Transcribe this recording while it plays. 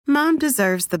Mom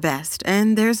deserves the best,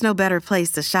 and there's no better place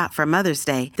to shop for Mother's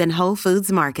Day than Whole Foods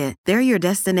Market. They're your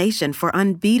destination for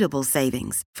unbeatable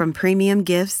savings, from premium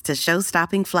gifts to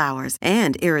show-stopping flowers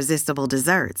and irresistible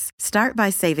desserts. Start by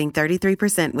saving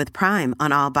 33% with Prime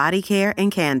on all body care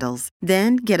and candles.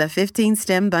 Then get a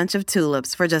 15-stem bunch of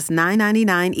tulips for just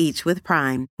 $9.99 each with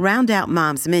Prime. Round out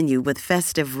Mom's menu with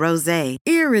festive rosé,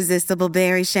 irresistible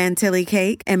berry chantilly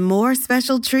cake, and more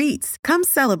special treats. Come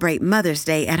celebrate Mother's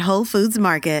Day at Whole Foods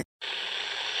Market.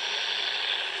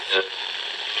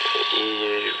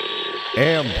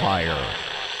 Empire.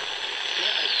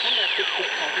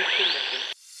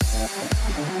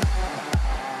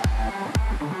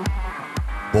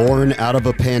 Born out of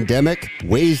a pandemic,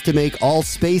 ways to make all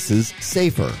spaces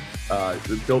safer.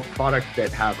 Built products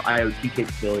that have IoT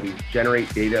capabilities,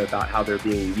 generate data about how they're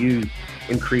being used,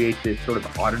 and create this sort of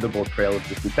auditable trail of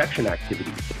disinfection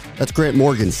activities. That's Grant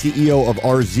Morgan, CEO of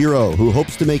R0, who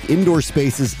hopes to make indoor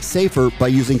spaces safer by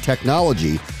using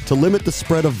technology to limit the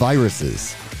spread of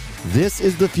viruses. This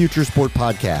is the Future Sport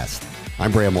Podcast.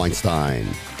 I'm Bram Weinstein.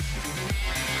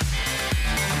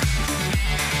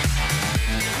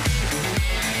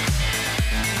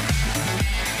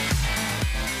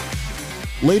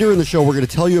 Later in the show, we're going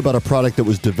to tell you about a product that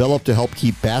was developed to help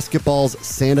keep basketballs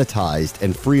sanitized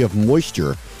and free of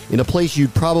moisture in a place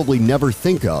you'd probably never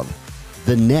think of,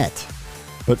 the net.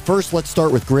 But first, let's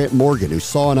start with Grant Morgan, who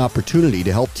saw an opportunity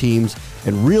to help teams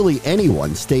and really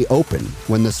anyone stay open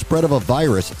when the spread of a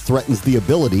virus threatens the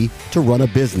ability to run a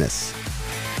business.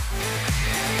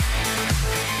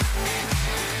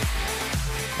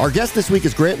 Our guest this week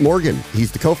is Grant Morgan.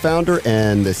 He's the co-founder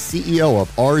and the CEO of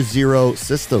R0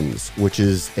 Systems, which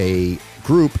is a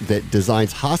group that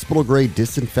designs hospital-grade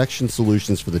disinfection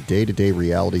solutions for the day-to-day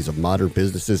realities of modern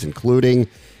businesses, including,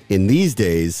 in these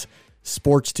days,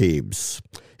 sports teams.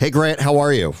 Hey, Grant, how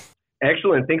are you?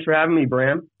 Excellent. Thanks for having me,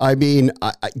 Bram. I mean,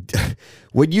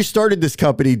 when you started this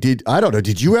company, did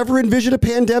you ever envision a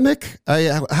pandemic?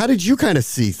 How did you kind of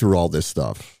see through all this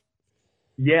stuff?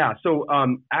 Yeah. So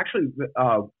actually,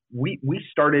 we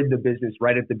started the business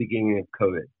right at the beginning of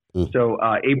COVID. So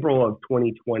April of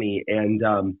 2020.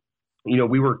 And,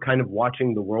 we were kind of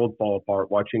watching the world fall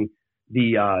apart, watching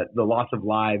the loss of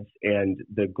lives and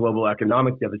the global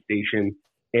economic devastation,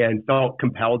 and felt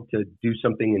compelled to do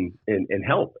something and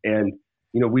help. And,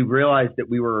 we realized that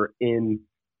we were in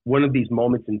one of these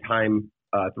moments in time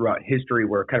throughout history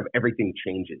where kind of everything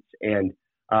changes. And,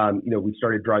 we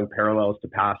started drawing parallels to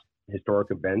past historic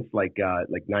events like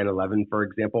 9/11, for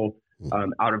example.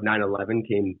 Out of 9/11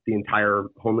 came the entire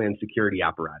Homeland Security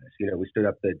apparatus. We stood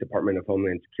up the Department of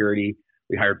Homeland Security.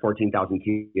 We hired 14,000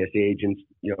 TSA agents.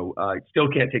 Still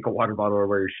can't take a water bottle or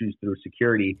wear your shoes through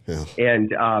security. Yeah.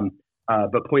 And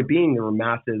but point being, there were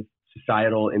massive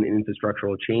societal and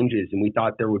infrastructural changes, and we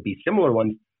thought there would be similar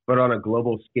ones, but on a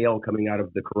global scale coming out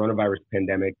of the coronavirus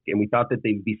pandemic. And we thought that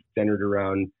they'd be centered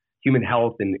around human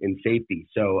health and safety.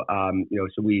 So,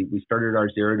 so we started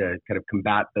R0 to kind of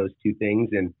combat those two things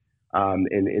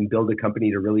and build a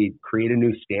company to really create a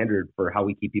new standard for how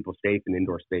we keep people safe in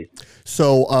indoor space.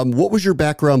 So, what was your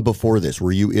background before this?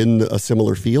 Were you in a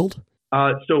similar field?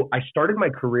 So I started my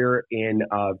career in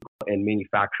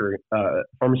manufacturing,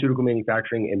 pharmaceutical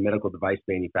manufacturing and medical device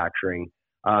manufacturing.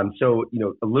 So,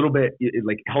 a little bit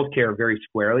like healthcare very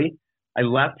squarely. I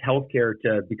left healthcare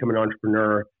to become an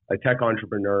entrepreneur, a tech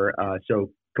entrepreneur.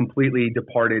 So completely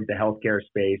departed the healthcare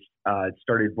space,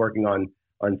 started working on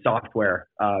software.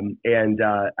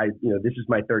 This is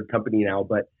my third company now,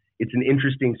 but it's an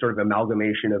interesting sort of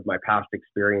amalgamation of my past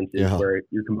experiences where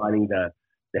you're combining the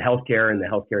healthcare and the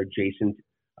healthcare adjacent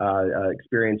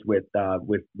experience with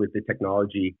the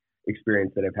technology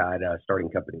experience that I've had starting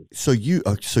companies. So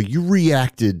you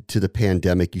reacted to the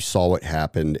pandemic, you saw what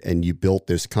happened, and you built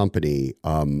this company.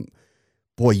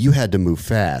 Boy, you had to move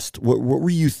fast. What were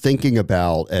you thinking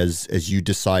about as you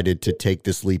decided to take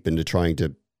this leap into trying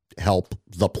to help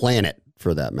the planet,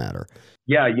 for that matter?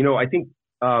 Yeah, I think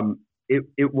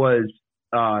it was,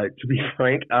 to be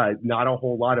frank, not a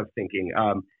whole lot of thinking.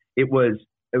 It was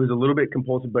a little bit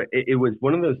compulsive, but it was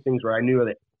one of those things where I knew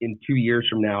that in 2 years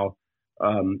from now,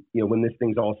 when this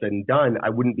thing's all said and done, I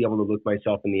wouldn't be able to look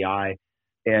myself in the eye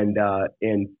and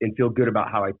feel good about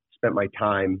how I spent my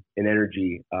time and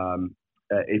energy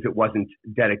if it wasn't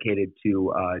dedicated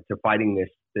to fighting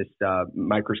this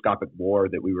microscopic war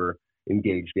that we were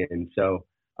engaged in. So,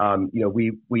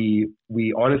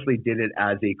 we honestly did it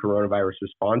as a coronavirus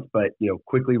response, but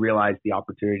quickly realized the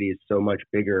opportunity is so much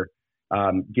bigger,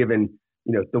 given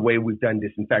the way we've done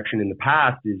disinfection in the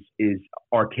past is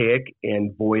archaic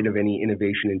and void of any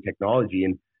innovation in technology.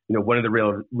 And one of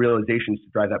the realizations to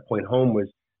drive that point home was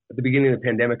at the beginning of the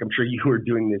pandemic, I'm sure you were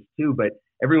doing this too, but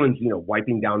everyone's,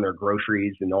 wiping down their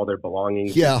groceries and all their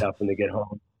belongings and stuff when they get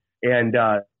home. And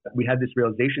we had this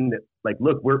realization that, like,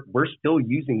 look, we're still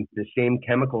using the same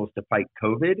chemicals to fight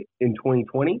COVID in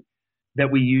 2020 that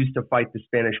we used to fight the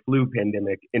Spanish flu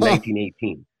pandemic in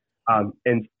 1918.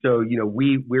 And so,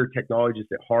 we're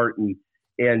technologists at heart, and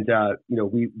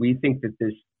we think that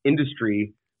this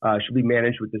industry should be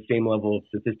managed with the same level of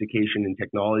sophistication and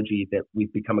technology that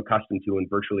we've become accustomed to in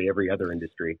virtually every other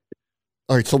industry.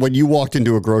 All right. So when you walked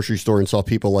into a grocery store and saw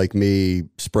people like me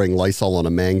spraying Lysol on a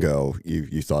mango,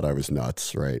 you thought I was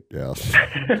nuts, right? Yeah.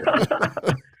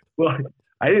 Well,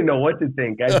 I didn't know what to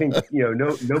think. I think,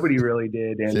 nobody really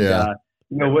did. And,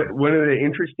 one of the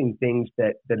interesting things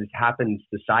that has happened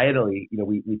societally,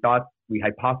 we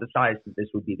hypothesized that this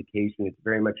would be the case, and it's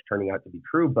very much turning out to be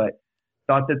true, but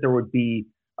thought that there would be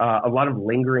a lot of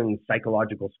lingering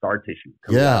psychological scar tissue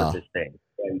coming out of this thing.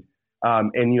 And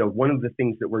one of the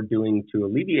things that we're doing to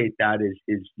alleviate that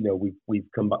is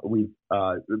we've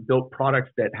built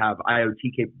products that have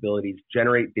IoT capabilities,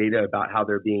 generate data about how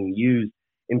they're being used,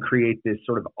 and create this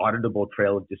sort of auditable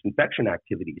trail of disinfection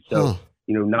activity. So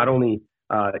not only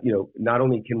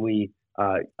can we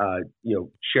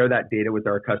share that data with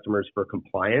our customers for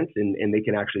compliance, and they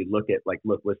can actually look at, like,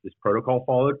 look, was this protocol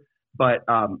followed? But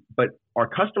our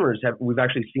customers we've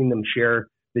actually seen them share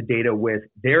the data with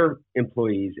their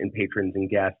employees and patrons and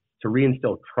guests to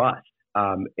reinstill trust,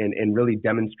 and really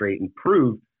demonstrate and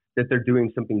prove that they're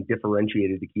doing something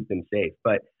differentiated to keep them safe.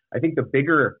 But I think the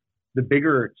bigger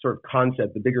sort of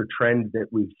concept, the bigger trend that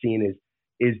we've seen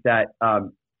is that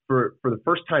for the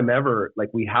first time ever, like,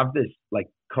 we have this, like,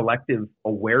 collective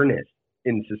awareness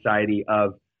in society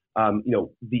of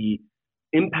the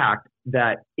impact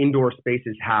that indoor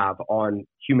spaces have on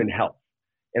human health.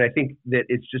 And I think that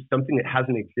it's just something that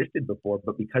hasn't existed before,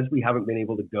 but because we haven't been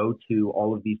able to go to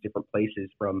all of these different places,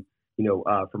 from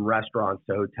restaurants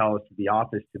to hotels to the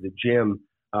office to the gym,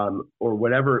 or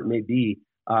whatever it may be,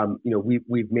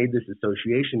 we've made this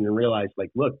association and realized,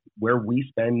 like, look, where we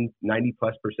spend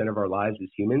 90+% of our lives as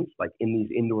humans, like in these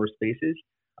indoor spaces,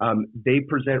 they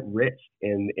present risk,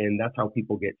 and that's how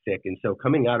people get sick. And so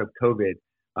coming out of COVID,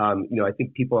 I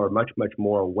think people are much, much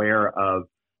more aware of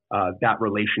that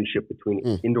relationship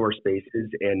between indoor spaces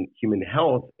and human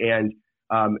health, and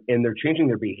they're changing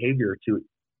their behavior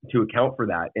to account for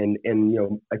that. And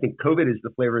I think COVID is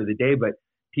the flavor of the day, but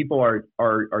people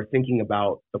are thinking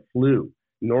about the flu,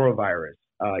 norovirus,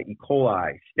 E.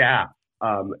 coli, staph,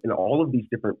 and all of these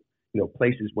different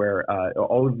places where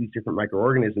all of these different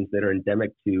microorganisms that are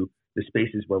endemic to the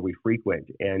spaces where we frequent,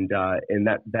 and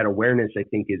that awareness, I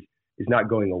think, is not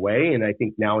going away. And I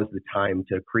think now is the time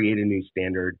to create a new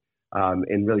standard,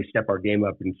 and really step our game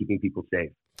up in keeping people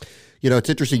safe. It's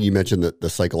interesting you mentioned the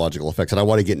psychological effects, and I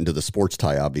want to get into the sports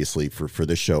tie, obviously, for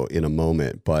this show in a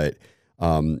moment. But,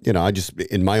 I just,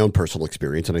 in my own personal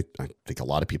experience, and I think a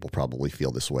lot of people probably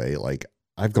feel this way, like,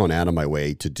 I've gone out of my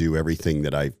way to do everything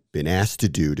that I've been asked to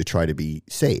do to try to be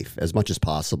safe as much as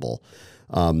possible.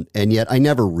 And yet I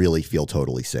never really feel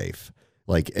totally safe.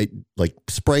 Like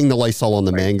spraying the Lysol on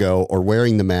the mango, or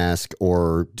wearing the mask,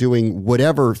 or doing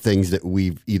whatever things that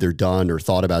we've either done or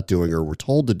thought about doing or were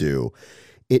told to do.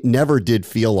 It never did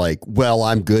feel like, well,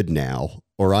 I'm good now,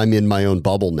 or I'm in my own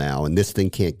bubble now, and this thing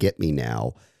can't get me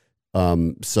now.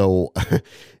 So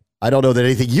I don't know that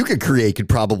anything you could create could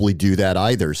probably do that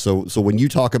either. So when you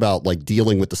talk about, like,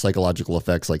 dealing with the psychological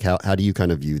effects, like, how do you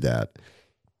kind of view that?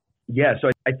 Yeah. So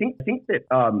I think that,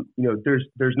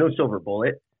 there's no silver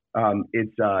bullet.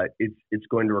 It's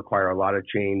going to require a lot of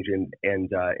change and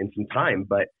some time,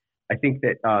 but I think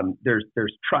that, there's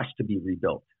trust to be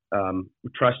rebuilt,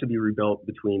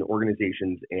 between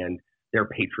organizations and their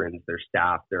patrons, their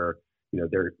staff, their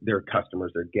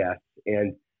customers, their guests.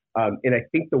 And I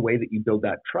think the way that you build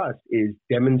that trust is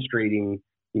demonstrating,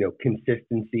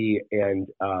 consistency, and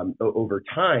over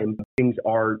time, things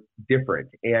are different.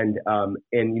 And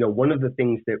one of the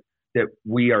things that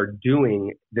we are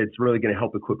doing that's really going to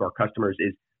help equip our customers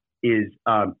is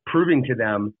proving to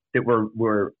them that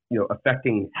we're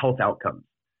affecting health outcomes.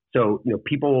 So,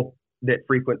 people that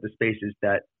frequent the spaces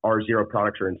that our Zero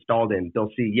products are installed in, they'll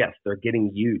see, yes, they're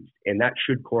getting used, and that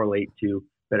should correlate to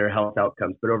better health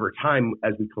outcomes. But over time,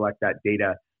 as we collect that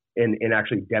data and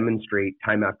actually demonstrate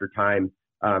time after time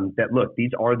that, look, these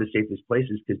are the safest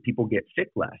places because people get sick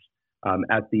less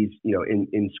at these,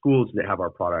 in schools that have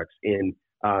our products, in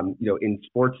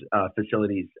sports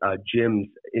facilities, gyms,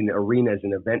 in arenas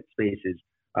and event spaces.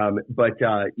 But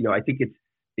I think it's,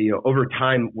 over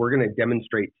time, we're going to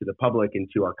demonstrate to the public and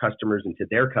to our customers and to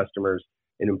their customers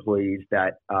and employees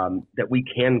that we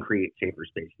can create safer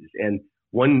spaces. And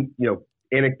one,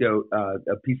 anecdote,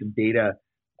 a piece of data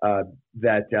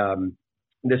that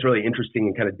that's really interesting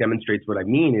and kind of demonstrates what I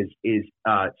mean is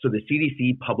so the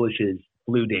CDC publishes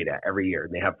flu data every year,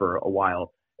 and they have for a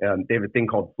while. They have a thing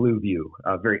called FluView,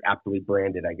 very aptly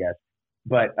branded, I guess.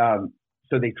 But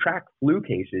so they track flu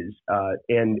cases,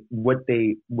 and what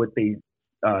they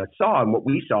saw and what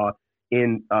we saw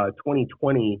in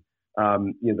 2020,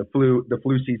 the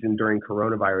flu season during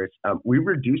coronavirus, we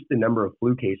reduced the number of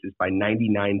flu cases by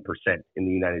 99% in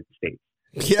the United States.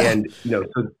 Yeah. And, so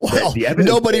the evidence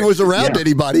nobody was around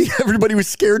anybody. Everybody was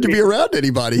scared to be around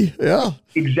anybody. Yeah.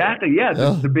 Exactly. Yeah.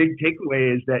 The big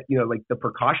takeaway is that, like the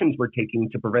precautions we're taking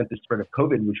to prevent the spread of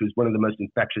COVID, which was one of the most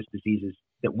infectious diseases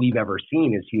that we've ever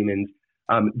seen as humans,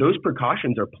 those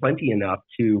precautions are plenty enough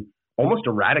to almost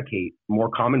eradicate more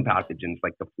common pathogens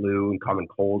like the flu and common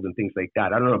colds and things like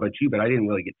that. I don't know about you, but I didn't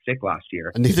really get sick last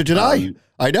year. Neither did I.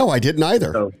 I know I didn't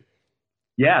either. So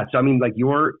I mean, like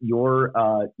your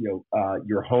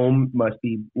home must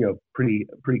be pretty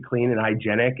clean and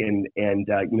hygienic, and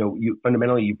you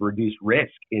fundamentally you've reduced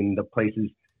risk in the places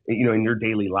in your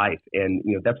daily life, and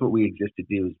that's what we exist to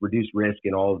do, is reduce risk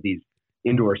in all of these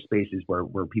indoor spaces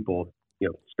where people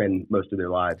spend most of their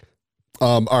lives.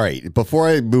 All right. Before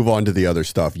I move on to the other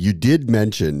stuff, you did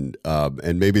mention,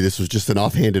 and maybe this was just an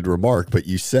offhanded remark, but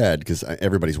you said, because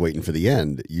everybody's waiting for the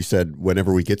end, you said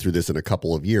whenever we get through this in a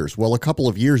couple of years. Well, a couple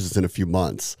of years is in a few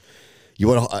months. You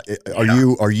want to?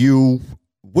 Are you?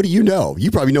 What do you know? You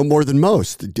probably know more than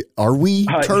most. Are we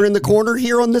turning the corner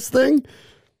here on this thing?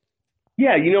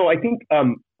 Yeah. I think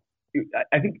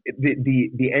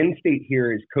the end state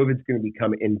here is COVID's going to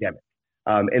become endemic.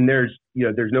 And there's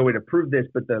no way to prove this,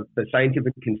 but the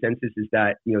scientific consensus is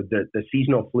that, the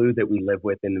seasonal flu that we live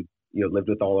with and, lived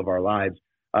with all of our lives,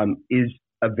 is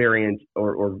a variant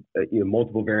or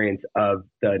multiple variants of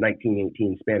the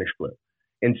 1918 Spanish flu.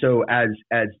 And so as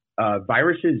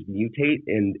viruses mutate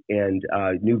and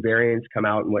new variants come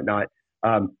out and whatnot,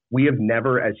 we have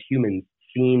never as humans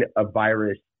seen a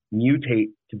virus mutate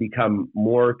to become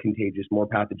more contagious, more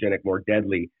pathogenic, more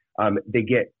deadly. They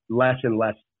get less and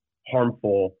less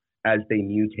harmful as they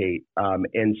mutate.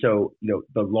 And so,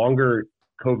 the longer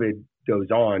COVID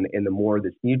goes on and the more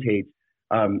this mutates,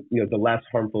 the less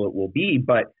harmful it will be.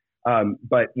 But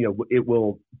it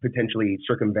will potentially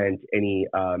circumvent any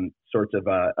sorts of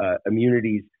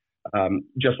immunities,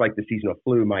 just like the seasonal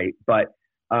flu might. But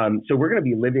so we're going to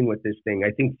be living with this thing,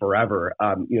 I think, forever.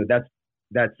 That's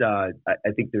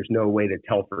I think there's no way to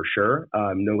tell for sure,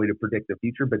 no way to predict the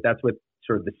future, but that's what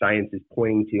sort of the science is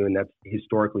pointing to, and that's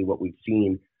historically what we've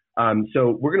seen.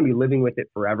 So we're going to be living with it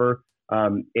forever,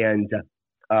 and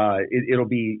it'll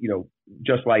be,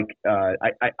 just like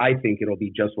I think it'll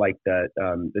be just like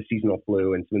the seasonal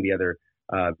flu and some of the other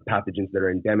pathogens that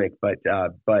are endemic. But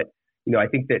I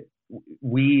think that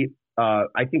we've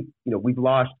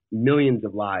lost millions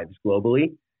of lives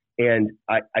globally. And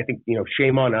I think,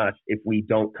 shame on us if we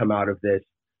don't come out of this,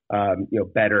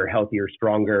 better, healthier,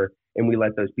 stronger, and we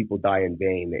let those people die in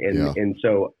vain. And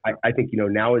so I think,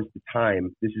 now is the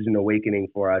time. This is an awakening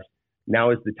for us. Now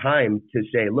is the time to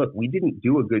say, look, we didn't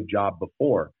do a good job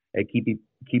before at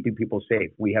keeping people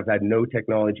safe. We have had no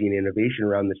technology and innovation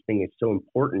around this thing. It's so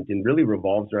important and really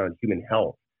revolves around human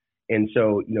health. And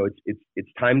so,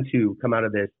 it's time to come out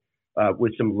of this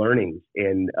with some learnings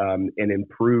and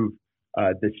improve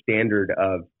the standard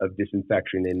of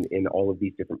disinfection in all of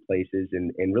these different places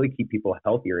and really keep people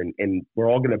healthier. And we're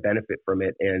all going to benefit from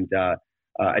it. And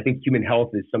I think human health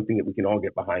is something that we can all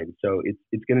get behind. So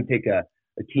it's going to take a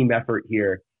team effort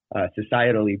here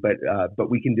societally, but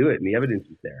we can do it, and the evidence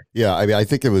is there. Yeah, I mean, I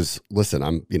think it was. Listen,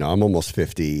 I'm almost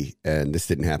 50, and this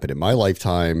didn't happen in my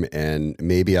lifetime. And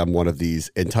maybe I'm one of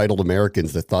these entitled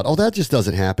Americans that thought, oh, that just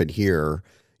doesn't happen here.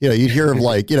 You'd hear of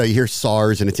you hear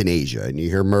SARS and it's in Asia, and you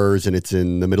hear MERS and it's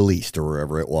in the Middle East or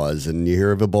wherever it was, and you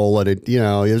hear of Ebola and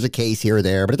there's a case here or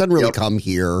there, but it doesn't really come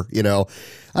here.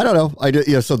 I don't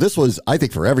know. So this was, I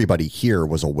think, for everybody here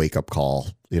was a wake up call.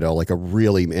 Like a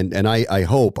really, and I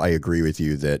hope I agree with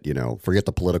you that forget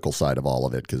the political side of all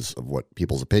of it because of what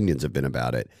people's opinions have been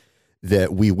about it,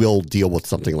 that we will deal with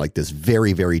something like this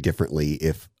very, very differently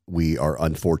if we are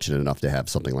unfortunate enough to have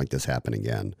something like this happen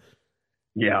again.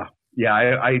 Yeah. Yeah,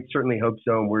 I certainly hope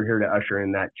so. And we're here to usher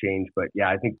in that change. But yeah,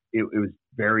 I think it was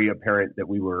very apparent that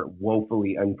we were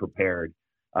woefully unprepared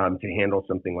to handle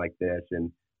something like this.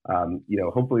 And,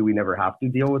 hopefully we never have to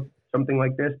deal with something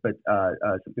like this, but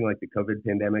something like the COVID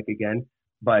pandemic again.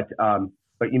 But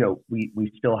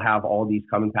we still have all these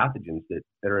common pathogens that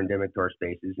are endemic to our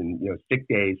spaces. And, sick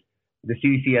days, the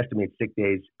CDC estimates sick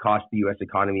days cost the U.S.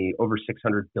 economy over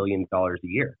 $600 billion a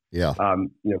year. Yeah.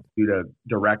 Due to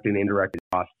direct and indirect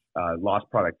costs. Lost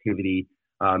productivity,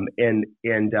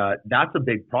 That's a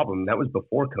big problem. That was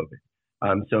before COVID.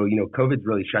 So COVID's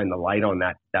really shined the light on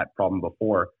that problem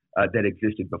before that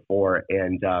existed before.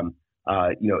 And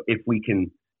if we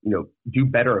can do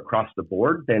better across the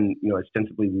board, then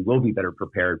ostensibly we will be better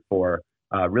prepared for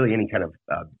really any kind of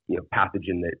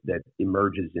pathogen that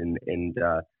emerges, and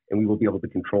we will be able to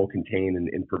control, contain,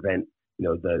 and prevent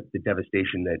the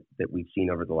devastation that we've seen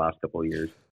over the last couple of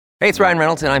years. Hey, it's Ryan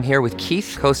Reynolds, and I'm here with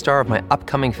Keith, co-star of my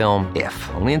upcoming film,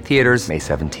 If, only in theaters May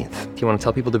 17th. Do you want to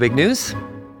tell people the big news?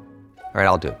 All right,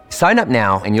 I'll do it. Sign up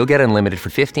now and you'll get unlimited for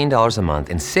 $15 a month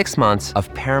and 6 months of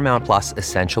Paramount Plus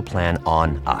Essential Plan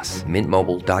on us.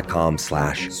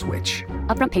 MintMobile.com/switch.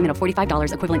 Upfront payment of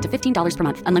 $45 equivalent to $15 per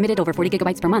month. Unlimited over 40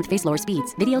 gigabytes per month. Face lower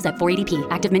speeds. Videos at 480p.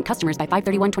 Active Mint customers by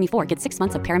 531.24 get 6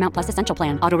 months of Paramount Plus Essential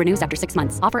Plan. Auto renews after 6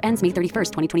 months. Offer ends May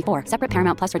 31st, 2024. Separate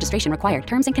Paramount Plus registration required.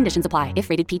 Terms and conditions apply if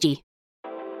rated PG.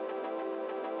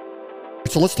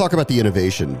 So let's talk about the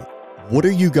innovation. What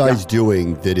are you guys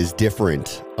doing that is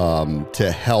different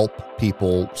to help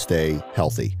people stay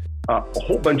healthy? A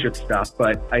whole bunch of stuff,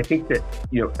 but I think that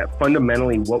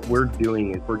fundamentally what we're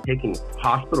doing is we're taking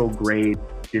hospital grade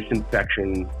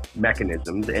disinfection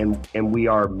mechanisms and we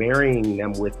are marrying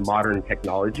them with modern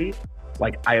technologies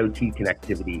like IoT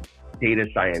connectivity, data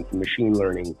science, machine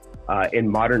learning, and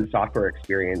modern software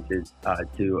experiences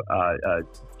to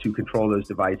control those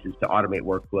devices, to automate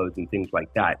workflows and things like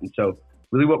that. And so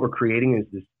really what we're creating is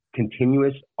this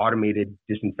continuous automated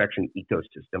disinfection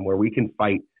ecosystem where we can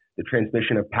fight the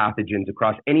transmission of pathogens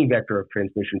across any vector of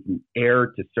transmission, from air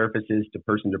to surfaces to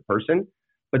person.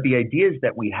 But the idea is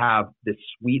that we have this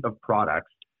suite of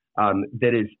products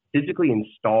that is physically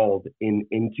installed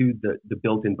into the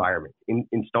built environment,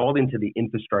 installed into the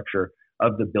infrastructure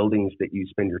of the buildings that you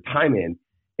spend your time in.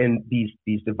 And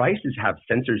these devices have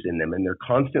sensors in them, and they're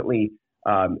constantly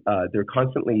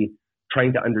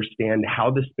trying to understand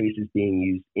how the space is being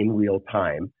used in real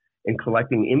time and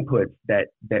collecting inputs that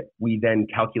we then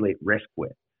calculate risk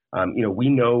with. We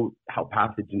know how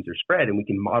pathogens are spread and we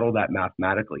can model that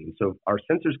mathematically. And so our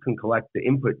sensors can collect the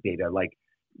input data, like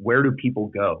where do people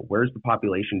go? Where's the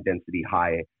population density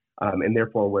high? And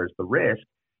therefore, where's the risk?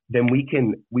 Then we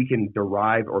can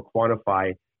derive or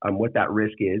quantify what that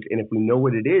risk is. And if we know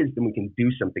what it is, then we can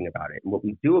do something about it. And what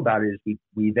we do about it is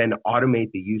we then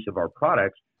automate the use of our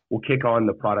products. We'll kick on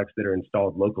the products that are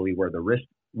installed locally where the risk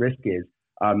is.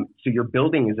 So your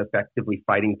building is effectively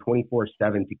fighting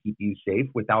 24/7 to keep you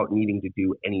safe without needing to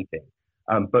do anything.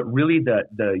 But really the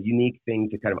unique thing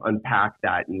to kind of unpack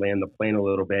that and land the plane a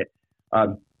little bit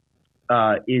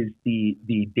is the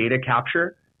data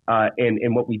capture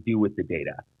and what we do with the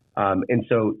data. And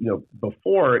so,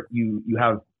 before you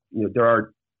have, there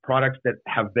are products that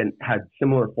have had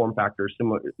similar form factors,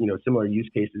 similar use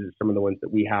cases as some of the ones that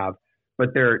we have,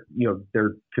 but they're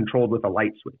controlled with a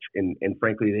light switch, and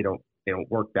frankly they don't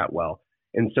work that well.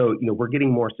 And so we're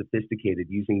getting more sophisticated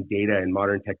using data and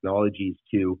modern technologies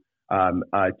to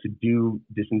do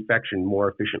disinfection more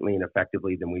efficiently and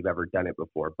effectively than we've ever done it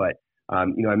before. But I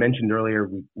mentioned earlier,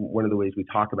 one of the ways we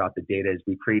talk about the data is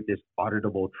we create this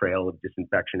auditable trail of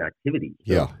disinfection activity.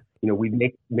 So, we've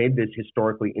made this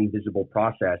historically invisible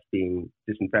process, being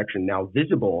disinfection, now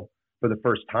visible for the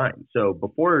first time. So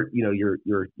before, your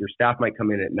staff might come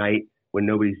in at night when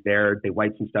nobody's there, they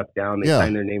wipe some stuff down, they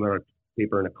sign their name on a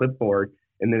paper and a clipboard,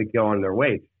 and then they go on their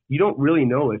way. You don't really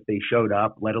know if they showed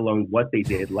up, let alone what they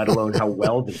did, let alone how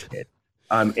well they did.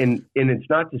 And it's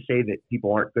not to say that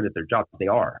people aren't good at their jobs. They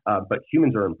are, but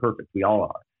humans are imperfect. We all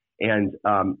are. And,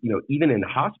 even in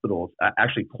hospitals,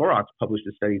 actually Clorox published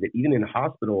a study that even in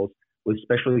hospitals with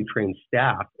specially trained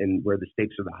staff and where the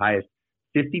stakes are the highest,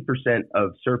 50%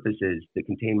 of surfaces that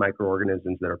contain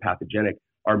microorganisms that are pathogenic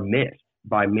are missed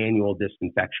by manual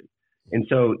disinfection. And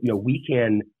so, we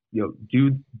can,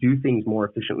 do things more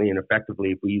efficiently and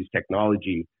effectively if we use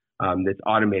technology that's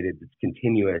automated, that's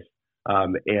continuous,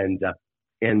 and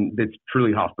that's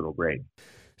truly hospital grade.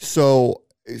 So,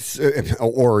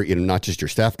 or not just your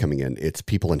staff coming in, it's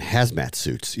people in hazmat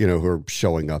suits, who are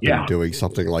showing up and doing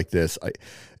something like this.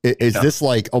 Is this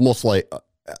like almost like?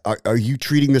 Are you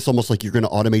treating this almost like you're going to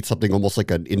automate something almost like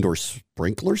an indoor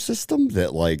sprinkler system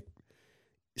that like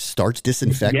starts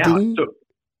disinfecting? Yeah.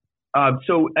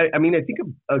 So I think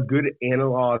a good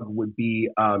analog would be,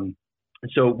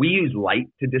 so we use light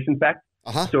to disinfect.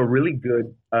 So a really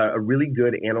good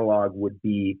analog would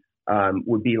be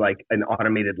like an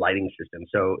automated lighting system.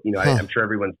 So, I'm sure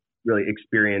everyone's really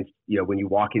experienced, when you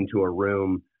walk into a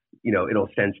room, it'll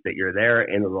sense that you're there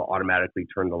and it'll automatically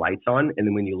turn the lights on. And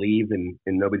then when you leave and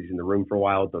nobody's in the room for a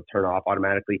while, they'll turn off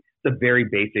automatically. It's a very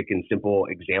basic and simple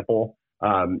example.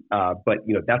 But,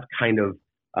 that's kind of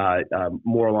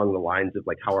more along the lines of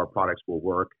like how our products will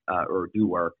work or do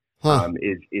work.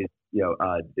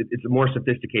 It's more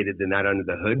sophisticated than that under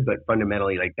the hood, but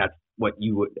fundamentally, like that's what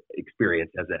you would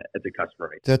experience as a customer.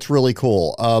 Right? That's really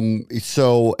cool. And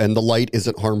the light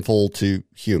isn't harmful to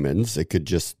humans. It could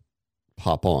just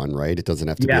pop on, right? It doesn't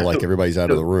have to be like everybody's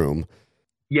out of the room.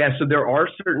 Yeah. So there are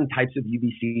certain types of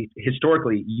UVC.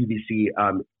 Historically, UVC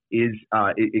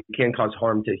it can cause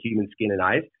harm to human skin and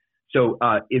eyes. So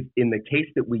if in the case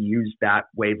that we use that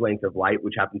wavelength of light,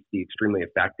 which happens to be extremely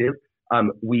effective,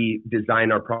 we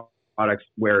design our products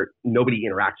where nobody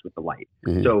interacts with the light.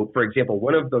 Mm-hmm. So, for example,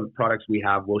 one of the products we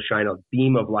have will shine a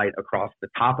beam of light across the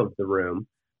top of the room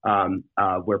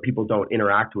where people don't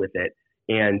interact with it.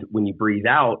 And when you breathe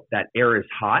out, that air is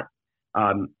hot.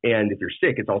 And if you're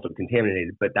sick, it's also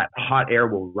contaminated. But that hot air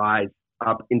will rise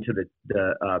up into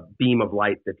the beam of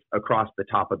light that's across the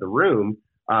top of the room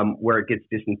where it gets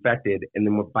disinfected. And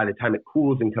then by the time it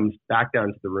cools and comes back down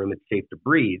to the room, it's safe to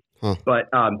breathe. Huh. But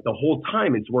the whole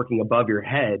time it's working above your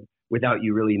head without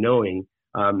you really knowing.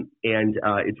 And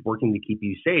it's working to keep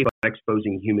you safe, but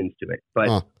exposing humans to it.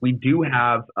 But we do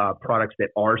have products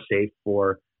that are safe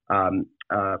for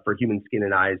human skin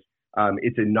and eyes.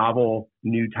 It's a novel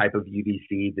new type of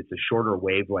UVC that's a shorter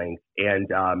wavelength and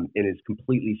is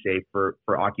completely safe for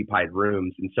occupied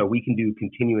rooms. And so we can do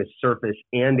continuous surface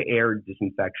and air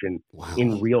disinfection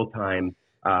in real time,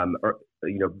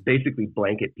 basically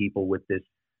blanket people with this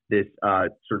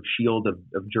sort of shield of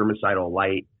germicidal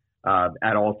light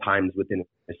at all times within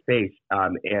a space.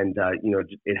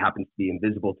 It happens to be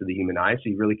invisible to the human eye, so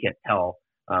you really can't tell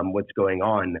what's going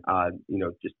on.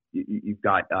 You've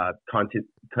got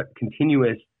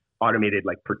continuous automated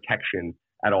like protection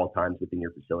at all times within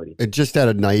your facility. It just out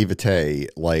of naivete,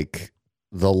 like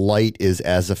the light is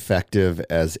as effective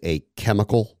as a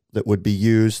chemical that would be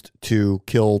used to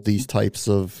kill these types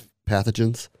of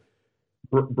pathogens?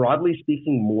 Broadly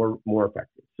speaking, more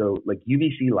effective. So like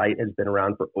UVC light has been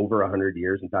around for over 100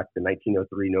 years. In fact, the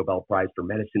 1903 Nobel Prize for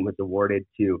Medicine was awarded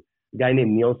to a guy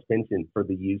named Niels Finsen for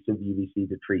the use of UVC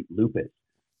to treat lupus.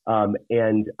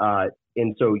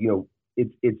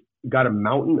 It's got a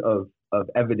mountain of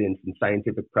evidence and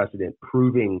scientific precedent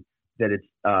proving that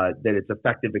it's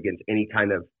effective against any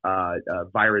kind of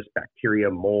virus, bacteria,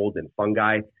 mold, and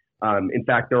fungi. In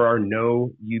fact, there are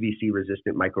no UVC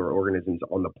resistant microorganisms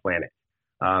on the planet.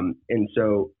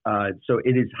 So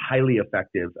it is highly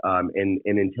effective. And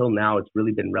until now, it's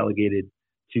really been relegated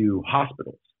to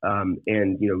hospitals.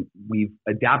 We've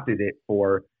adapted it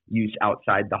for use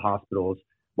outside the hospitals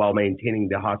while maintaining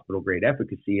the hospital grade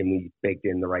efficacy. And we've baked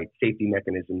in the right safety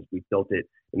mechanisms. We've built it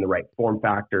in the right form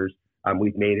factors.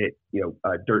 We've made it,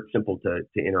 dirt simple to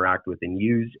interact with and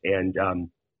use, and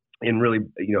really,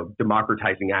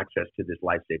 democratizing access to this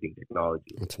life-saving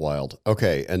technology. That's wild.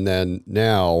 Okay. And then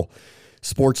now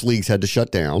sports leagues had to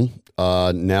shut down.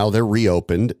 Now they're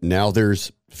reopened. Now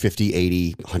there's 50,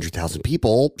 80, 100,000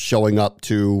 people showing up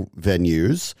to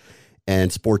venues,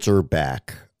 and sports are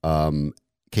back.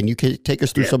 Can you take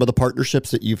us through some of the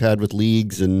partnerships that you've had with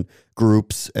leagues and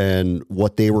groups and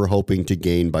what they were hoping to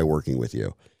gain by working with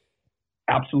you?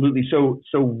 Absolutely. So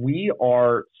we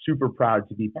are super proud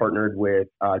to be partnered with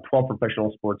 12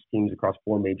 professional sports teams across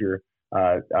 4 major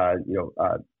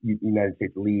United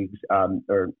States leagues. I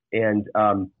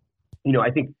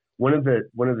think one of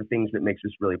the things that makes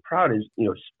us really proud is,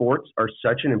 sports are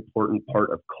such an important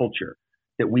part of culture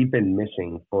that we've been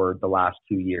missing for the last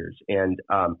 2 years. And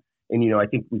I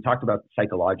think we talked about the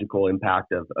psychological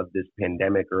impact of this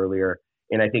pandemic earlier.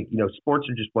 And I think, sports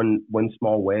are just one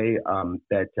small way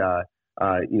to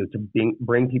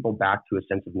bring people back to a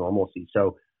sense of normalcy.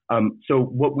 So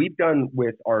what we've done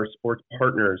with our sports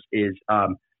partners is,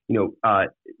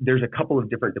 there's a couple of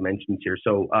different dimensions here.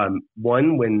 So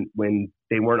one, when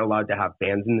they weren't allowed to have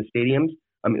fans in the stadiums,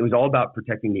 it was all about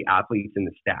protecting the athletes and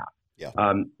the staff. Yeah.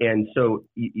 And so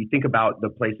you think about the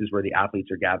places where the athletes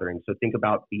are gathering. So think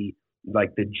about the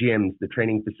gyms, the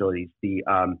training facilities, the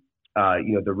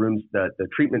rooms, the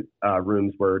treatment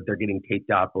rooms where they're getting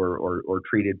taped up or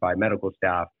treated by medical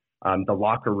staff, the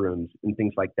locker rooms and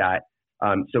things like that.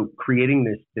 So creating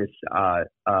this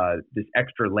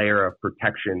extra layer of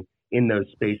protection in those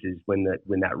spaces when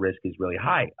that risk is really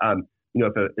high.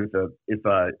 If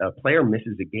a player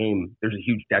misses a game, there's a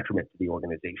huge detriment to the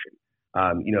organization.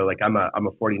 I'm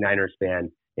a 49ers fan,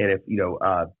 and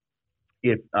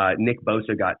if Nick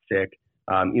Bosa got sick,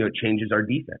 it changes our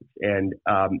defense, and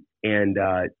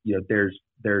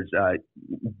there's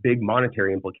big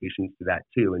monetary implications to that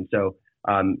too. And so,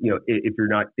 if you're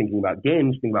not thinking about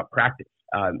games, think about practice.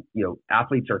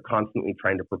 Athletes are constantly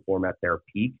trying to perform at their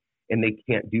peak, and they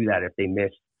can't do that if they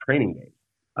miss training days.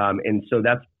 And so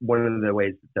that's one of the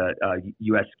ways that the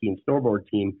U.S. ski and snowboard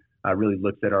team really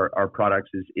looks at our products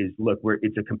is look,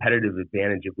 it's a competitive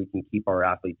advantage if we can keep our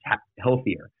athletes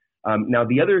healthier. Now,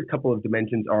 the other couple of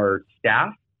dimensions are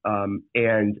staff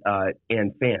and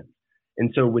fans.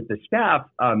 And so with the staff,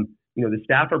 the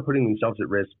staff are putting themselves at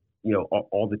risk,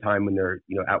 all the time when they're,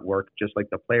 at work, just like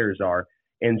the players are.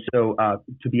 And so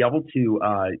to be able to,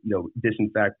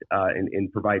 disinfect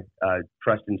and provide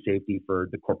trust and safety for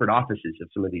the corporate offices of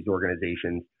some of these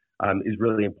organizations is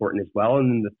really important as well.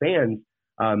 And then the fans,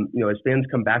 as fans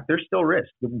come back, there's still risk.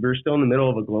 We're still in the middle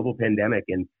of a global pandemic.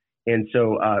 And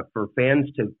so for fans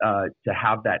to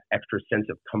have that extra sense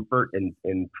of comfort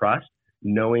and trust,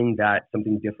 knowing that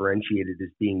something differentiated is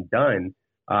being done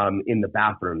in the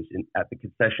bathrooms, at the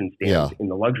concession stands, in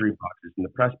the luxury boxes, in the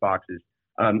press boxes,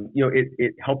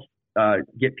 it helps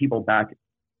get people back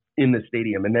in the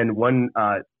stadium. And then one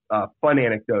fun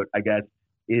anecdote, I guess,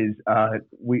 is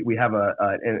we have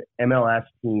an MLS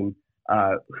team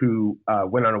who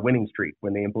went on a winning streak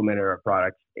when they implemented our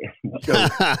products. So,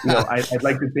 I'd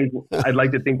like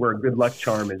to think we're a good luck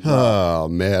charm as well. Oh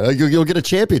man, you'll get a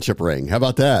championship ring. How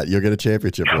about that? You'll get a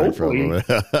championship ring from them.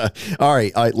 All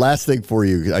right. Last thing for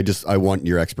you. I want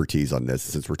your expertise on this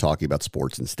since we're talking about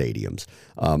sports and stadiums.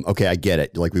 Okay, I get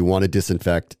it. Like, we want to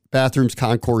disinfect bathrooms,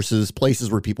 concourses,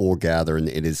 places where people will gather, and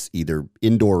it is either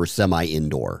indoor or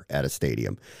semi-indoor at a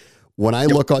stadium. When I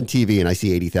look on TV and I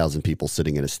see 80,000 people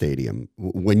sitting in a stadium,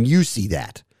 when you see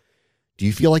that, do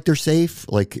you feel like they're safe?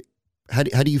 Like, how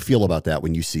do you feel about that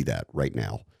when you see that right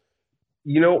now?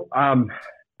 This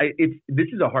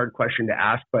is a hard question to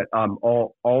ask, but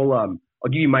I'll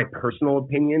give you my personal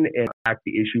opinion and attack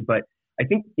the issue. But I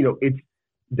think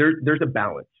there's a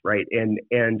balance, right?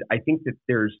 And I think that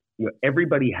there's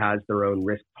everybody has their own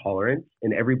risk tolerance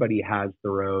and everybody has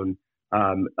their own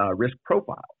risk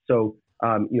profile. So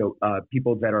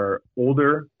people that are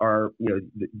older are,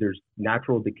 there's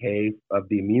natural decay of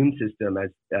the immune system as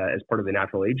part of the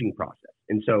natural aging process.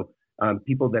 And so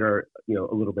people that are,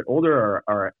 a little bit older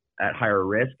are at higher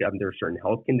risk. There are certain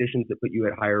health conditions that put you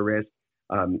at higher risk,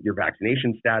 your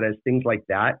vaccination status, things like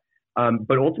that.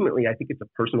 But ultimately, I think it's a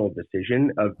personal decision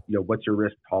of, what's your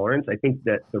risk tolerance. I think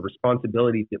that the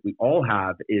responsibility that we all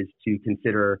have is to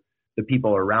consider the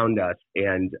people around us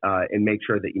and make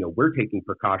sure that, we're taking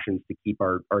precautions to keep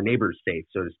our neighbors safe,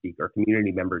 so to speak, our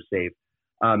community members safe.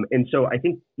 And so I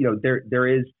think, there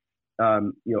is,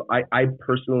 I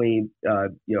personally,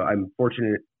 I'm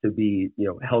fortunate to be,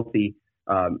 healthy,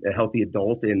 a healthy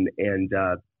adult. And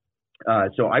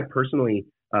so I personally,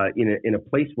 in a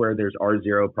place where there's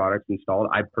R0 products installed,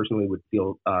 I personally would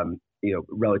feel,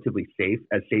 relatively safe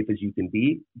as you can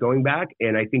be going back.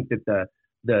 And I think that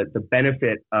the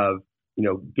benefit of,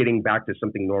 getting back to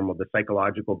something normal, the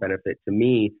psychological benefit to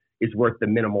me is worth the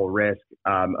minimal risk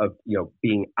of,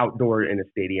 being outdoor in a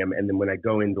stadium. And then when I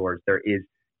go indoors, there is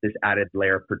this added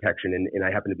layer of protection, and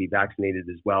I happen to be vaccinated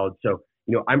as well. So,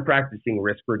 I'm practicing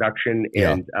risk reduction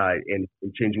and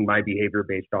changing my behavior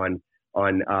based on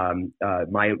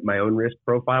my own risk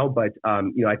profile. But,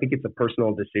 I think it's a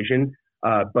personal decision.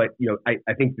 But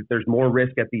I think that there's more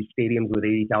risk at these stadiums with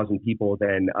 80,000 people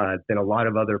than a lot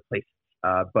of other places.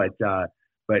 But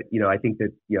I think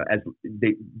that as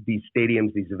these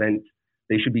stadiums, these events,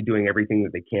 they should be doing everything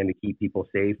that they can to keep people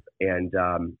safe. And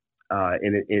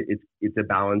it's a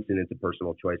balance and it's a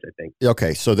personal choice, I think.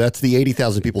 Okay, so that's the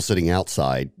 80,000 people sitting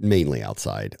outside, mainly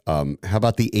outside. How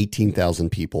about the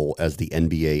 18,000 people as the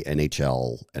NBA,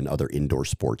 NHL, and other indoor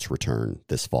sports return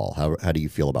this fall? How do you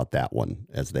feel about that one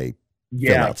as they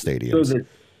fill out stadiums?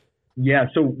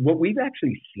 So what we've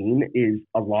actually seen is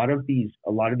a lot of these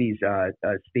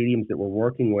stadiums that we're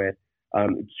working with.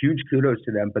 Huge kudos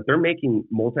to them, but they're making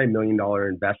multi-million-dollar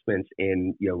investments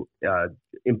in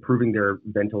improving their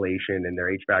ventilation and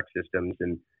their HVAC systems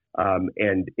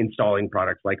and installing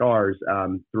products like ours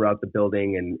throughout the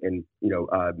building and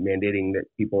mandating that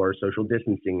people are social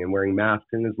distancing and wearing masks.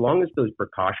 And as long as those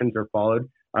precautions are followed,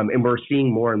 and we're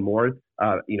seeing more and more.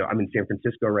 I'm in San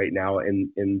Francisco right now, and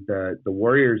the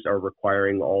Warriors are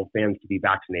requiring all fans to be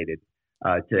vaccinated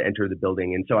to enter the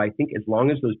building. And so I think as long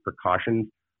as those precautions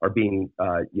are being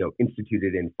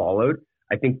instituted and followed,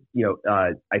 I think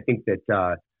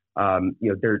that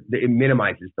it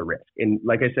minimizes the risk. And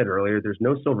like I said earlier, there's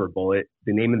no silver bullet.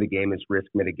 The name of the game is risk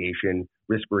mitigation,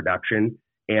 risk reduction,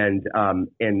 and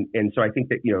so I think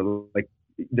that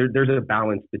there's a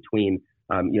balance between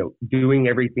doing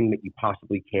everything that you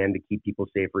possibly can to keep people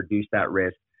safe, reduce that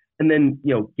risk, and then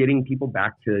getting people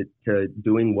back to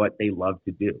doing what they love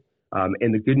to do.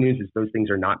 And the good news is those things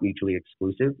are not mutually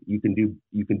exclusive. You can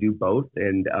do both,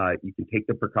 and you can take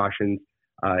the precautions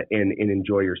and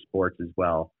enjoy your sports as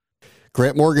well.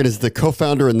 Grant Morgan is the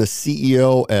co-founder and the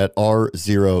CEO at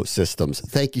R0 Systems.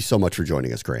 Thank you so much for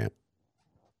joining us, Grant.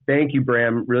 Thank you,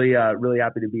 Bram. Really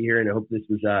happy to be here, and I hope this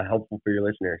was helpful for your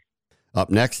listeners. Up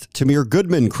next, Tamir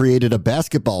Goodman created a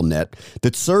basketball net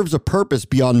that serves a purpose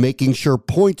beyond making sure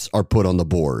points are put on the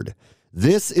board.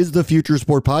 This is the Future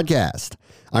Sport Podcast.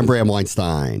 I'm Bram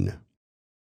Weinstein.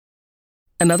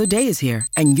 Another day is here,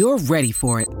 and you're ready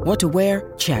for it. What to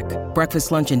wear? Check.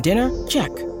 Breakfast, lunch, and dinner? Check.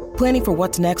 Planning for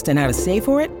what's next and how to save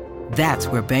for it? That's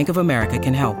where Bank of America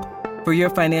can help. For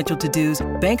your financial to-dos,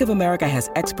 Bank of America has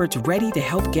experts ready to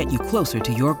help get you closer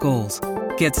to your goals.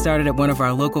 Get started at one of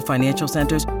our local financial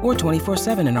centers or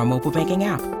 24/7 in our mobile banking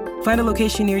app. Find a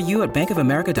location near you at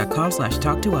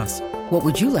bankofamerica.com/talktous. What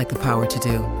would you like the power to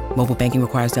do? Mobile banking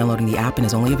requires downloading the app and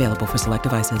is only available for select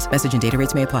devices. Message and data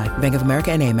rates may apply. Bank of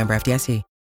America NA, member FDIC.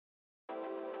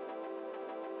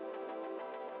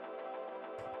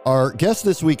 Our guest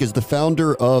this week is the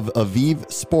founder of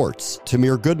Aviv Sports,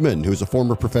 Tamir Goodman, who's a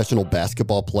former professional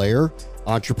basketball player,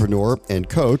 entrepreneur, and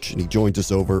coach, and he joins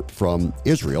us over from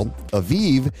Israel.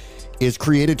 Aviv is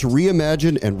created to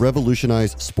reimagine and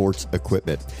revolutionize sports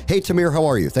equipment. Hey, Tamir, how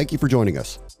are you? Thank you for joining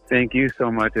us. Thank you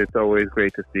so much. It's always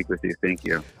great to speak with you. Thank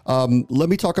you. Let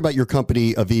me talk about your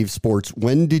company, Aviv Sports.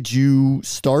 When did you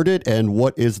start it, and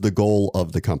what is the goal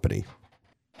of the company?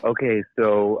 Okay,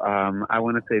 so I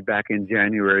want to say back in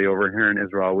January over here in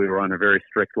Israel, we were on a very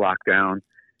strict lockdown,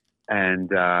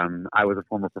 and I was a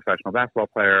former professional basketball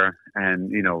player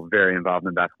and, very involved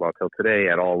in basketball till today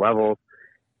at all levels,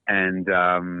 and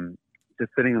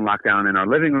just sitting in lockdown in our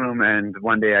living room, and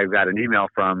one day I got an email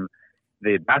from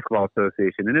the Basketball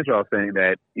Association in Israel saying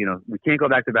that, we can't go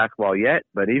back to basketball yet,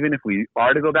 but even if we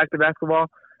are to go back to basketball,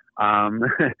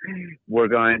 we're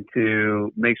going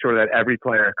to make sure that every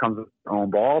player comes with their own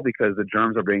ball because the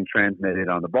germs are being transmitted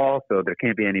on the ball. So there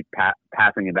can't be any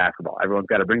passing in basketball. Everyone's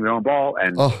got to bring their own ball,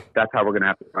 and that's how we're going to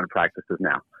have to run practices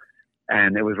now.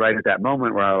 And it was right at that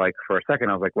moment where for a second,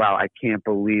 I was like, wow, I can't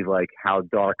believe how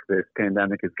dark this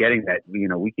pandemic is getting that,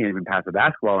 we can't even pass a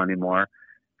basketball anymore,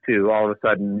 to all of a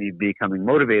sudden me becoming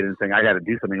motivated and saying, I got to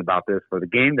do something about this for the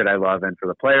game that I love and for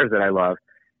the players that I love.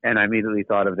 And I immediately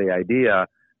thought of the idea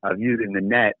of using the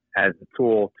net as a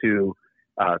tool to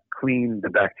clean the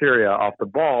bacteria off the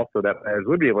ball so that players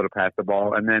would be able to pass the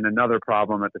ball. And then another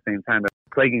problem at the same time that's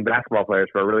plaguing basketball players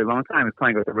for a really long time is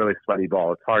playing with a really sweaty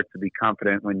ball. It's hard to be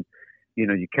confident when,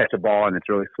 you catch a ball and it's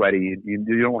really sweaty.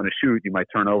 You don't want to shoot. You might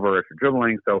turn over if you're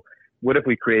dribbling. So what if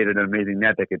we created an amazing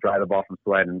net that could dry the ball from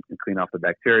sweat and clean off the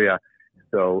bacteria?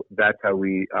 So that's how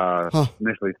we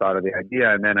initially thought of the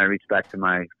idea. And then I reached back to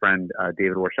my friend,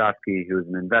 David Warshawski, who was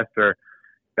an investor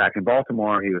back in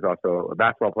Baltimore. He was also a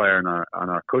basketball player on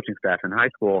our coaching staff in high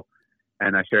school.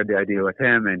 And I shared the idea with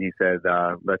him, and he said,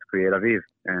 let's create Aviv.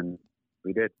 And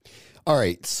we did. All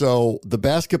right. So the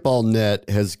basketball net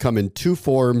has come in two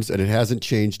forms, and it hasn't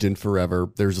changed in forever.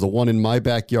 There's the one in my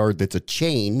backyard that's a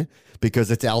chain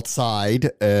because it's outside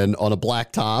and on a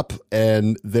black top.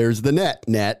 And there's the net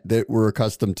that we're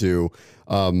accustomed to.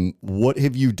 What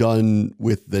have you done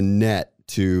with the net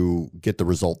to get the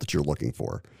result that you're looking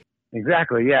for?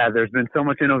 Exactly. Yeah. There's been so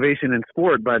much innovation in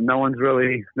sport, but no one's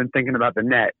really been thinking about the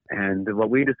net. And what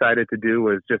we decided to do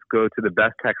was just go to the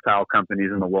best textile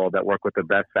companies in the world that work with the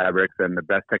best fabrics and the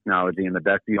best technology and the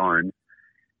best yarns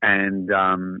and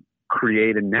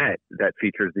create a net that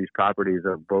features these properties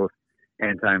of both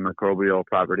antimicrobial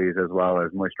properties as well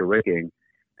as moisture wicking,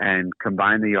 and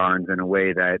combine the yarns in a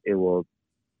way that it will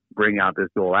bring out this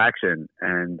dual action.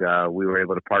 And we were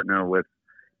able to partner with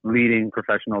leading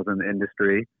professionals in the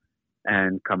industry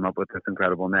and come up with this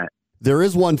incredible net. There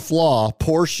is one flaw: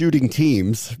 poor shooting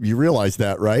teams. You realize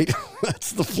that, right?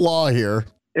 That's the flaw here.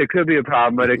 It could be a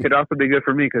problem, but it could also be good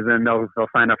for me because then they'll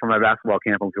sign up for my basketball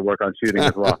camp and could work on shooting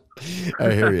as well.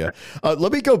 I hear you.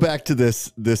 Let me go back to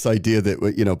this idea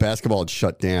that basketball had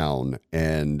shut down,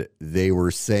 and they were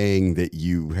saying that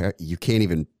you can't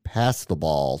even pass the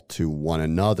ball to one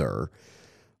another.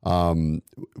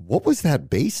 What was that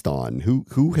based on?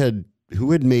 Who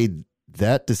had made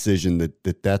that decision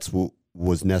that's what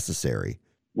was necessary?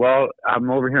 Well, I'm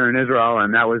over here in Israel,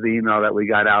 and that was the email that we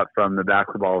got out from the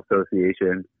Basketball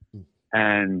Association.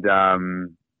 And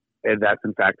that's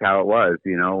in fact how it was.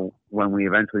 When we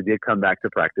eventually did come back to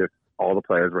practice, all the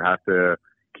players would have to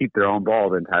keep their own ball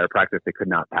the entire practice. They could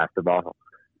not pass the ball.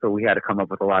 So we had to come up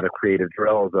with a lot of creative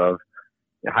drills of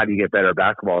how do you get better at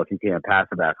basketball if you can't pass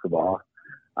a basketball.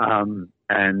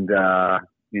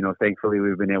 Thankfully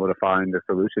we've been able to find a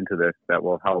solution to this that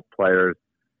will help players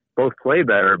both play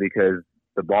better because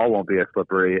the ball won't be as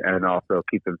slippery, and also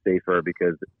keep them safer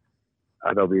because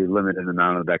there'll be a limited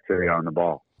amount of bacteria on the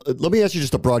ball. Let me ask you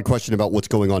just a broad question about what's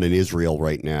going on in Israel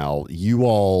right now. You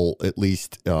all, at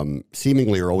least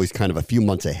seemingly, are always kind of a few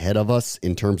months ahead of us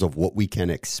in terms of what we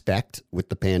can expect with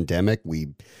the pandemic.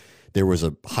 There was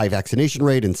a high vaccination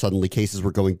rate, and suddenly cases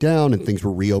were going down and things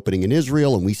were reopening in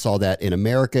Israel, and we saw that in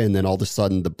America. And then all of a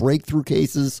sudden the breakthrough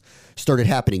cases started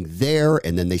happening there,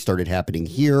 and then they started happening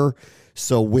here.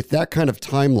 So with that kind of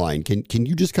timeline, can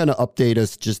you just kind of update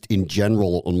us just in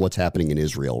general on what's happening in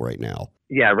Israel right now?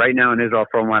 Yeah, right now in Israel,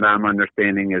 from what I'm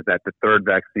understanding, is that the third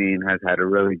vaccine has had a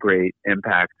really great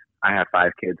impact. I have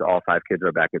 5 kids. All 5 kids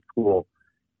are back at school.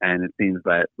 And it seems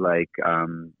that,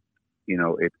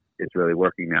 it's really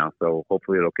working now. So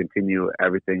hopefully it'll continue.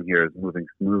 Everything here is moving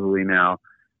smoothly now,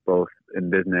 both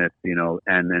in business,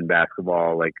 and in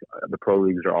basketball. Like, the pro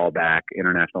leagues are all back.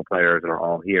 International players are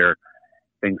all here.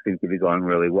 Things seem to be going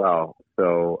really well.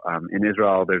 So in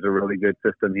Israel, there's a really good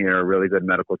system here, a really good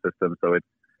medical system. So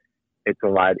it's a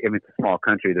lot. I mean, it's a small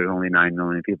country. There's only 9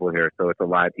 million people here. So it's a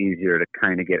lot easier to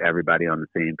kind of get everybody on the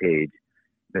same page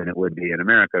than it would be in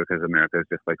America, because America is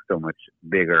just like so much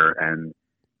bigger. And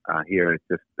here it's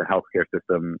just the healthcare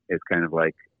system is kind of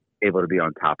like able to be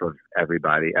on top of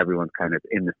everybody. Everyone's kind of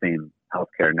in the same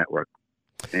healthcare network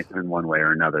in one way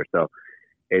or another. So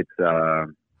it's a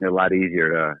lot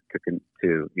easier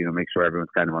to make sure everyone's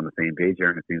kind of on the same page here,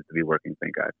 and it seems to be working,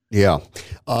 thank God. Yeah.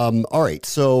 All right.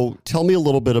 So tell me a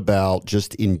little bit about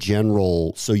just in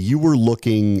general. So you were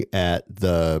looking at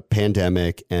the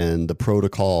pandemic and the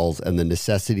protocols and the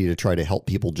necessity to try to help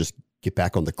people just get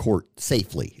back on the court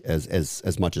safely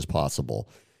as much as possible.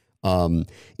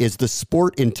 Is the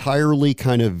sport entirely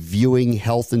kind of viewing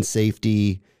health and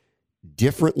safety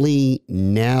differently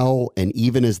now, and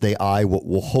even as they eye what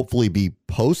will hopefully be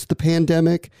post the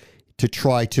pandemic, to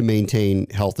try to maintain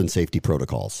health and safety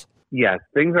protocols? Yes,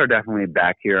 things are definitely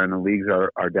back here, and the leagues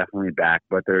are definitely back,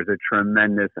 but there's a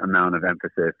tremendous amount of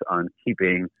emphasis on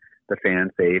keeping the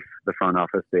fans safe, the front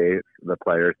office safe, the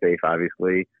players safe,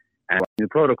 obviously, and new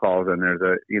protocols. And there's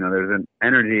an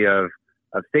energy of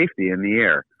safety in the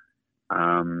air.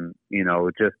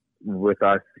 Just with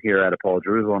us here at Apollo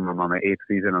Jerusalem, I'm on my 8th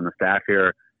season on the staff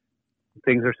here.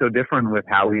 Things are so different with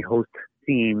how we host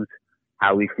teams,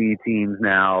 how we feed teams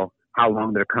now, how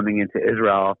long they're coming into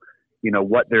Israel,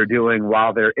 what they're doing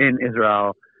while they're in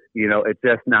Israel. It's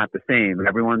just not the same.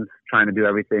 Everyone's trying to do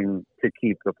everything to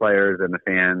keep the players and the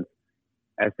fans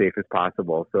as safe as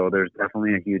possible. So there's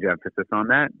definitely a huge emphasis on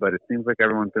that, but it seems like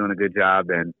everyone's doing a good job,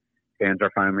 and fans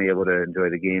are finally able to enjoy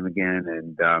the game again.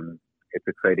 And it's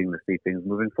exciting to see things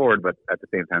moving forward, but at the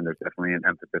same time, there's definitely an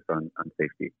emphasis on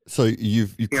safety. So you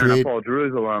here create... in Apollo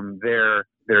Jerusalem, they're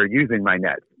using my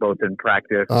nets, both in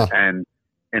practice and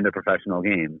in the professional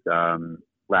games.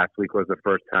 Last week was the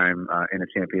first time in a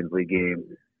Champions League game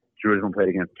Jerusalem played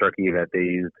against Turkey that they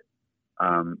used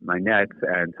my nets,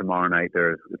 and tomorrow night it's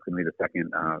going to be the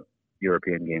second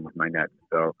European game with my nets.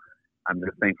 So I'm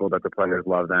just thankful that the players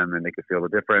love them and they can feel the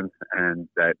difference, and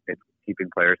that it's keeping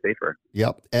players safer.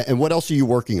 Yep. And what else are you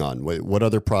working on? What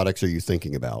other products are you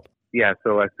thinking about? Yeah,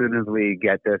 so as soon as we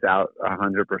get this out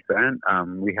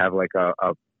 100%, we have like a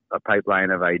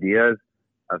pipeline of ideas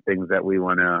of things that we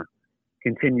want to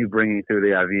continue bringing through the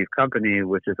Aviv company,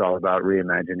 which is all about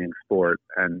reimagining sport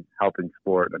and helping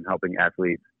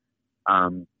athletes.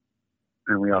 And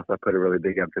we also put a really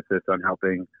big emphasis on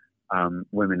helping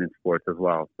women in sports as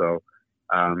well. So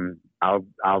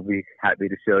I'll be happy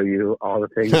to show you all the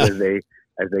things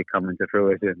as they come into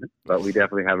fruition. But we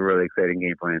definitely have a really exciting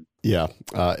game plan. Yeah,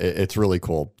 it's really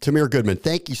cool. Tamir Goodman,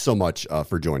 thank you so much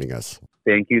for joining us.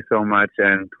 Thank you so much,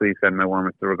 and please send my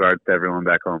warmest regards to everyone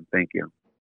back home. Thank you.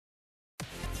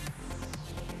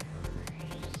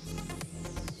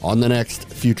 On the next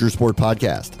Future Sport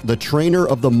podcast, the trainer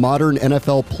of the modern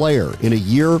NFL player in a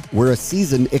year where a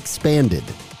season expanded.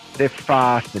 They're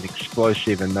fast and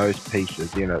explosive and those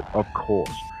pieces, of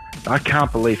course. I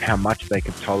can't believe how much they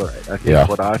can tolerate. I think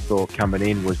what I thought coming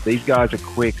in was these guys are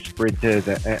quick sprinters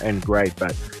and great,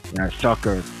 but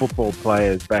soccer and football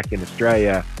players back in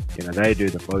Australia, they do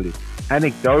the booty.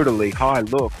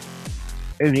 Anecdotally, look,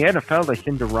 in the NFL, they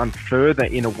seem to run further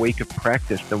in a week of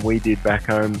practice than we did back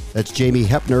home. That's Jamie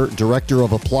Hepner, Director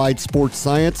of Applied Sports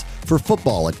Science for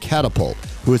football at Catapult,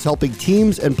 who is helping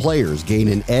teams and players gain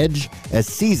an edge as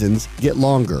seasons get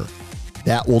longer.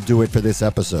 That will do it for this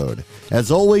episode.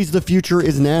 As always, the future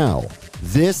is now.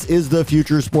 This is the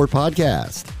Future Sport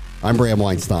Podcast. I'm Bram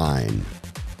Weinstein.